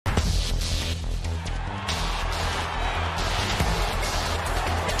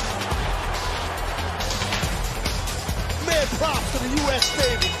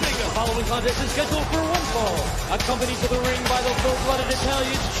following contest is scheduled for one fall. Accompanied to the ring by the full-blooded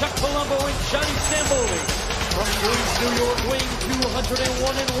Italians Chuck Palumbo and Johnny Stamboli. From Queens, New York, weighing 201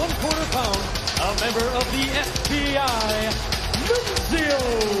 1/4 pounds, a member of the FBI, Nunzio.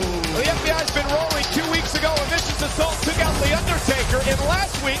 The FBI's been rolling 2 weeks ago. A vicious assault took out The Undertaker. And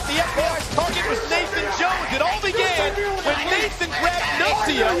last week, the FBI's target was Nathan Jones. It all began when Nathan grabbed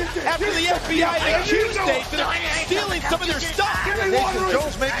Nunzio after the FBI accused Nathan of stealing some of their stuff. Nathan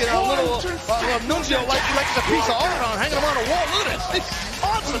Jones making a little Nunzio like a piece of art on, hanging him on a wall. Look at this. It's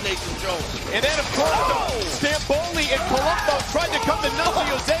awesome, Nathan Jones. And then, of course, Stamboli and Palumbo tried to come to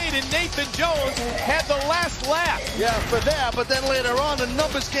Nunzio's aid, and Nathan Jones had the last laugh. Yeah, for that, but then later on, the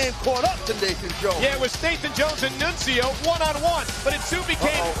numbers game caught up to Nathan Jones. Yeah, it was Nathan Jones and Nunzio one-on-one, but it soon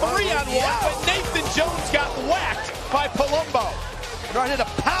became three-on-one, but Nathan Jones got whacked by Palumbo. Right here, the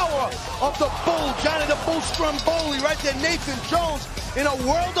power of the Bull, Johnny the Bull Stromboli, right there, Nathan Jones in a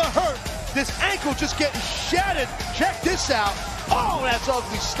world of hurt. This ankle just getting shattered. Check this out. Oh, that's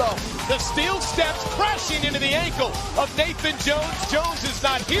ugly stuff. The steel steps crashing into the ankle of Nathan Jones. Jones is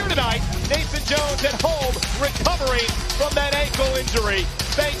not here tonight. Nathan Jones at home recovering from that ankle injury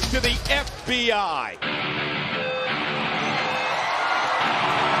thanks to the FBI.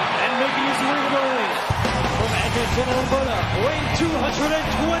 And making his way to the ring from Edmonton, Alberta, weighing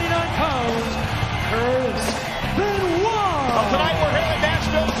 229 pounds, Chris Benoit. Well, tonight we're here in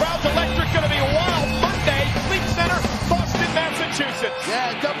Nashville. Crowd's electric, going to be a wild Monday. Sleep Center, Boston, Massachusetts.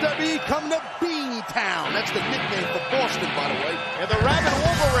 Yeah, WWE coming to Beantown. That's the nickname for Boston, by the way. And the Rabid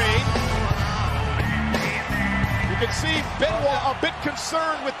Wolverine. You can see Benoit a bit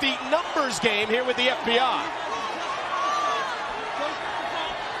concerned with the numbers game here with the FBI.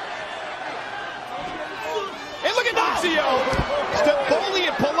 And look at Nunzio. Stamboli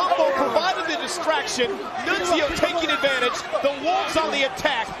and Palumbo provided the distraction. Nunzio taking advantage. The Wolves on the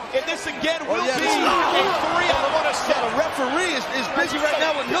attack. And this again will be a 3-on-1 assault. The referee is busy right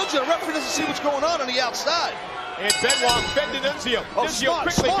now with Nunzio. The referee doesn't see what's going on the outside. And Benoit fed to Nunzio. Nunzio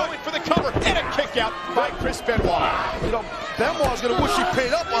quickly going for the cover. And a kick out by Chris Benoit. You know, Benoit's going to wish he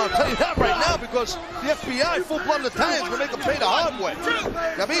paid up on, I'll tell you that right now, because the FBI, full-blooded Italians, going to make him pay the hard way.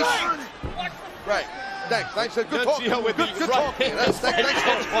 Gabish? Right. Thanks. Good talk. With good talk. Thanks. As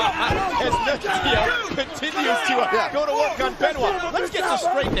Nunzio continues to go to work on Benoit. Let's get this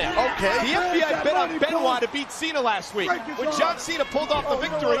straight now. Okay. The FBI bet on Benoit to beat Cena last week. When John Cena pulled off the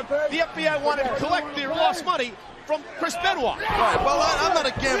victory, the FBI wanted to collect their lost money from Chris Benoit. Right, well, I'm not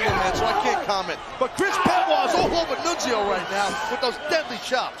a gambler, man, so I can't comment. But Chris Benoit's all over Nunzio right now with those deadly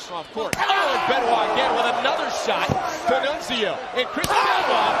chops. Oh, of course. Oh, and Benoit again with another shot to Nunzio. And Chris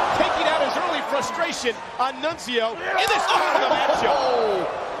Benoit taking out his early frustration on Nunzio in this matchup.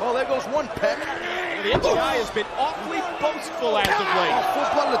 Well, there goes one peck. And the FBI has been awfully boastful as of late.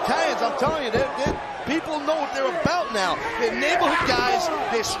 Full-blooded Italians, I'm telling you, people know what they're about now. They're neighborhood guys,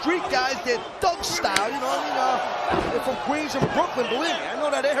 they're street guys, they're thug style, you know what I mean? They're from Queens and Brooklyn, believe me, I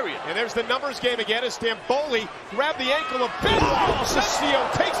know that area. And there's the numbers game again as Stamboli grabbed the ankle of Benoit. Nunzio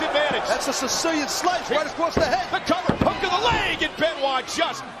takes advantage. That's a Sicilian slice right across the head. The cover, hook of the leg, and Benoit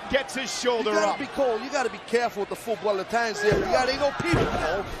just gets his shoulder up. You gotta be careful with the full-blooded Italians there. They know people,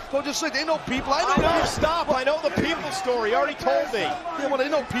 Cole. So just say they know people. I know people. Stop. I know the people story. You already told me. Yeah, well, they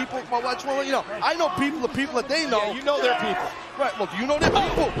know people. Well, that's what, you know. I know people, the people that they know. Yeah, you know their people. Right, well, do you know their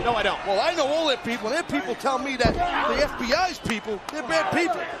people? No, I don't. Well, I know all their people, and their people tell me that the FBI's people, they're bad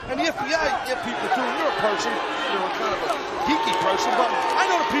people. And the FBI get people too. You're a person, you're kind of a geeky person, but I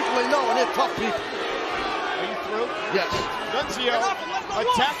know the people they know, and they're tough people. Are you through? Yes. Nunzio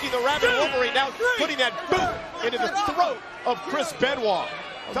attacking the Rabid Wolverine, now putting that boot into the throat of Chris Benoit.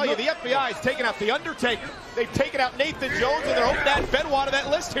 I tell you, the FBI has taken out The Undertaker. They've taken out Nathan Jones, and they're hoping to add Benoit to that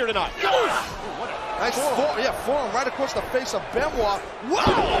list here tonight. Nice forearm right across the face of Benoit.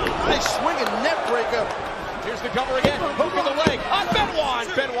 Wow! Nice swinging neck breaker. Here's the cover again. Hook of the leg on Benoit.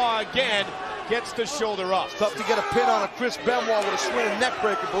 And Benoit again gets the shoulder up. Tough to get a pin on a Chris Benoit with a swinging neck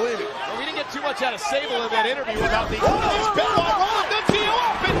breaker, believe me. Well, we didn't get too much out of Sable in that interview about the Benoit rolling Nunzio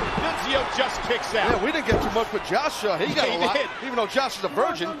up, and Nunzio just kicks out. Yeah, we didn't get too much with Josh. He got a lot, even though Josh is a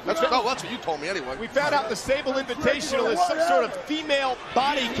virgin. That's what you told me anyway. We found out the Sable Invitational is some sort of female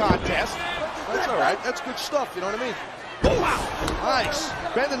body contest. That's all right. That's good stuff, you know what I mean? Wow. Nice.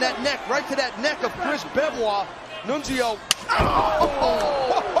 Bending that neck right to that neck of Chris Benoit. Nunzio.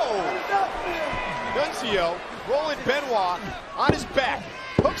 Nunzio rolling Benoit on his back.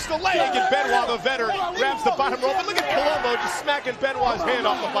 Hooks the leg, and Benoit, the veteran, grabs the bottom rope. And look at Palumbo just smacking Benoit's hand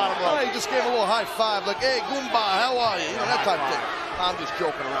off the bottom rope. He just gave him a little high five, like, hey, Goomba, how are you? You know, that type of thing. I'm just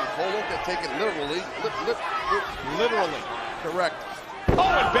joking around, Cole. Don't take it literally. Literally. Literally. Correct. Oh,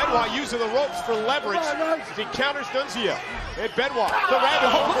 and Benoit using the ropes for leverage as he counters Nunzio. And Benoit, the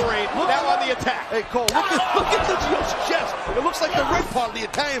Rabbit Wolverine, now on the attack. Hey, Cole, look at Nunzio's chest. It looks like the red part of the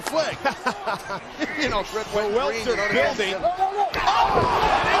Italian flag. You know, it's red, white, green. Welter building. Oh,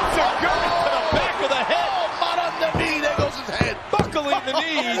 insert going to the back of the head. Oh, not on the knee. There goes his head. Buckling the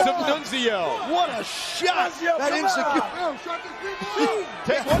knees of Nunzio. What a shot. That insecure.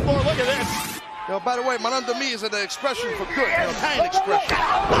 Take one more look at this. Yo, by the way, manando me is an expression for good, an Italian expression.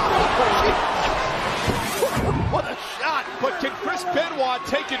 What a shot! But can Chris Benoit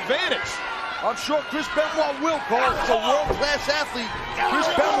take advantage? I'm sure Chris Benoit will, Cole. He's a world-class athlete. Chris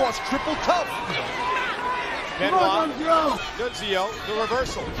Benoit's triple tough. Benoit, Nunzio, the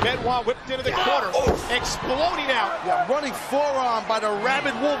reversal. Benoit whipped into the corner, exploding out. Yeah, running forearm by the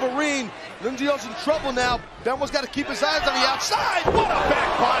rabid Wolverine. Nunzio's in trouble now. Benoit's got to keep his eyes on the outside. What a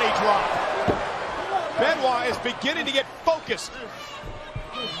back body drop. Benoit is beginning to get focused.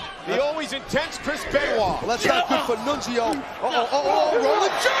 The always intense Chris Benoit. Well, that's not good for Nunzio.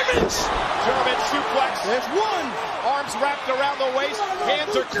 Rolling Germans! German suplex. There's one. Arms wrapped around the waist,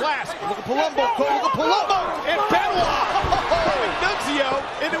 hands are clasped. Look at Palumbo, Cole, look at Palumbo! And Benoit throwing Nunzio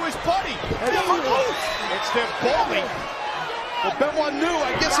into his buddy. It's them bowling. Well, Benoit knew,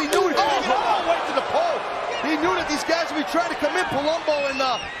 I guess he knew. Oh, went to the pole. He knew that these guys would be trying to come in, Palumbo and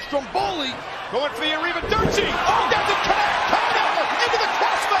Stromboli. Going for the Arriva Dirty. Oh, doesn't connect. Coming over into the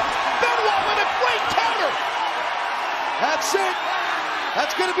crossface. Benoit with a great counter. That's it.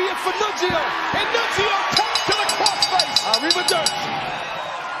 That's going to be it for Nunzio. And Nunzio comes to the crossface. Arriva Dirty.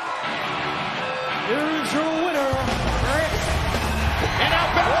 Here's your winner, Rick. And now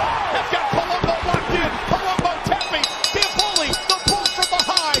Benoit has got Palumbo locked in. Palumbo tapping. The bully. The bull from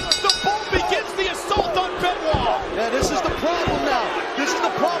behind. The bull begins the assault on Benoit. Yeah, this is the problem now. This is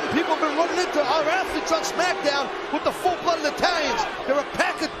the problem people have been running into our athletes on SmackDown with the full-blooded Italians. They're a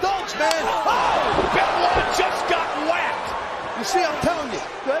pack of dogs, man. Oh, Benoit just got whacked. You see, I'm telling you,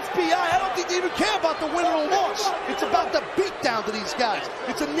 the FBI, I don't think they even care about the win or the loss. It's about the beatdown to these guys.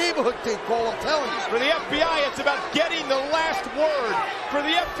 It's a neighborhood thing, Cole, I'm telling you. For the FBI, it's about getting the last word. For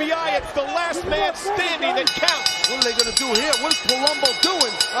the FBI, it's the last man standing that counts. What are they going to do here? What is Palumbo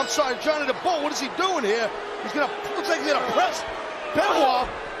doing? I'm sorry, Johnny the Bull, what is he doing here? He's going to, looks like he's going to press Benoit.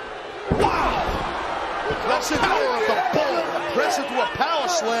 Wow! Press into the Bull. Press into a power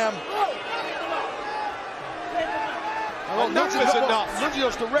slam. Enough is enough.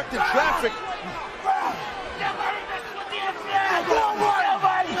 Nunzio's directing traffic.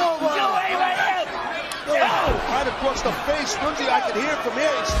 Right across the face. Nunzio, I can hear from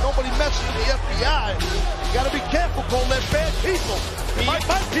here. Nobody messes with the FBI. You got to be careful, Cole. They're bad people. My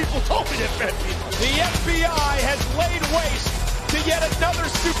people told me they're bad people. The FBI has laid waste to yet another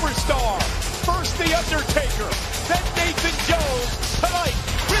superstar. First, The Undertaker. Then Nathan Jones. Tonight,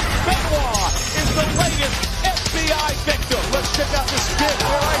 Chris Benoit is the latest FBI victim. Let's check out this kid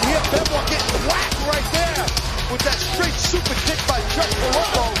right here. Benoit getting whacked right there with that straight super kick by Chuck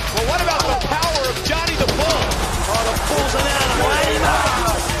Palumbo. Well, what about the power of Johnny the Bull? Oh, the Bull's an animal.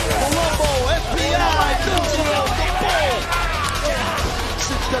 Palumbo, FBI, Nunzio, the Bull.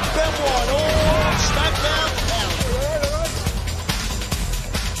 Since the Benoit, SmackDown